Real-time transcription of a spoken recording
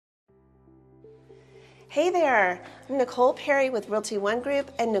Hey there, I'm Nicole Perry with Realty One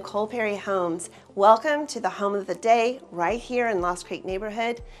Group and Nicole Perry Homes. Welcome to the home of the day right here in Lost Creek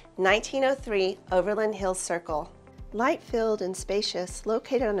neighborhood, 1903 Overland Hills Circle. Light-filled and spacious,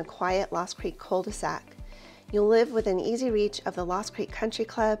 located on a quiet Lost Creek cul-de-sac. You'll live within easy reach of the Lost Creek Country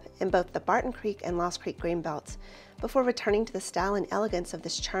Club in both the Barton Creek and Lost Creek Greenbelts before returning to the style and elegance of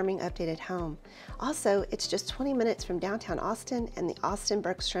this charming updated home. Also, it's just 20 minutes from downtown Austin and the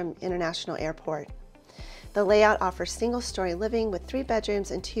Austin-Bergstrom International Airport. The layout offers single-story living with 3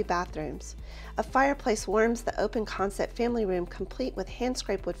 bedrooms and 2 bathrooms. A fireplace warms the open concept family room, complete with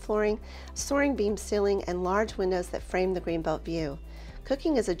hand-scraped wood flooring, soaring beam ceiling, and large windows that frame the Greenbelt view.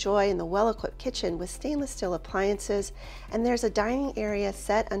 Cooking is a joy in the well-equipped kitchen with stainless steel appliances, and there's a dining area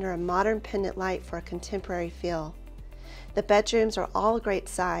set under a modern pendant light for a contemporary feel. The bedrooms are all a great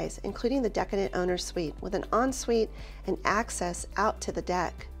size, including the decadent owner's suite with an ensuite and access out to the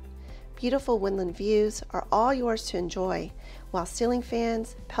deck. Beautiful woodland views are all yours to enjoy, while ceiling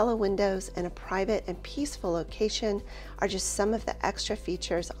fans, pillow windows, and a private and peaceful location are just some of the extra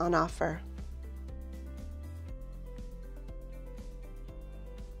features on offer.